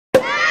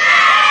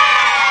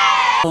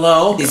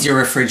Hello? Is your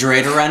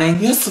refrigerator running?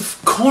 Yes,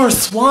 of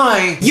course.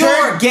 Why?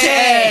 You're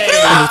gay!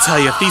 Let me tell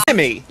you, if these—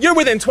 Jimmy, you're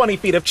within 20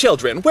 feet of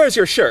children. Where's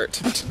your shirt?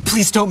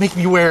 Please don't make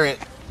me wear it.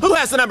 Who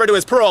has the number to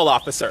his parole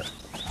officer?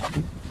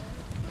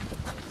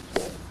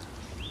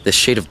 This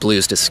shade of blue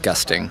is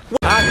disgusting.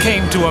 I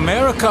came to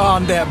America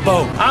on that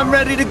boat. I'm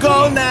ready to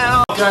go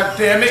now. God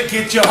damn it,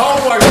 get your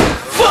homework.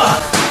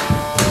 Fuck!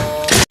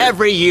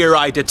 Every year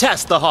I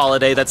detest the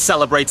holiday that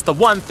celebrates the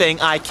one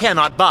thing I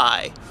cannot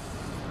buy.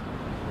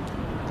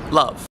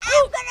 Love.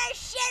 I'm gonna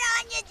shit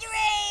on your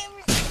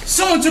dreams!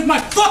 Someone took my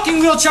fucking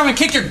wheelchair and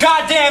kicked your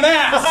goddamn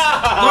ass!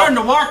 Learn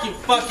to walk, you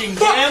fucking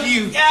Fuck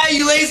you! Yeah,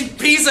 you lazy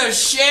piece of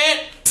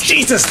shit!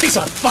 Jesus, these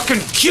are fucking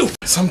cute!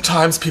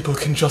 Sometimes people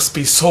can just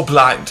be so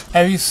blind.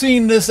 Have you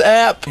seen this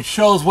app? It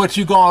shows what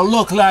you gonna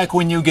look like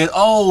when you get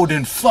old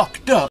and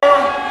fucked up.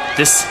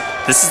 This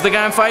is the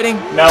guy I'm fighting?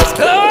 No.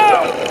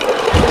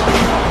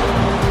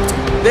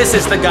 This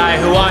is the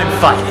guy who I'm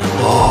fighting.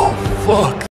 Oh, fuck.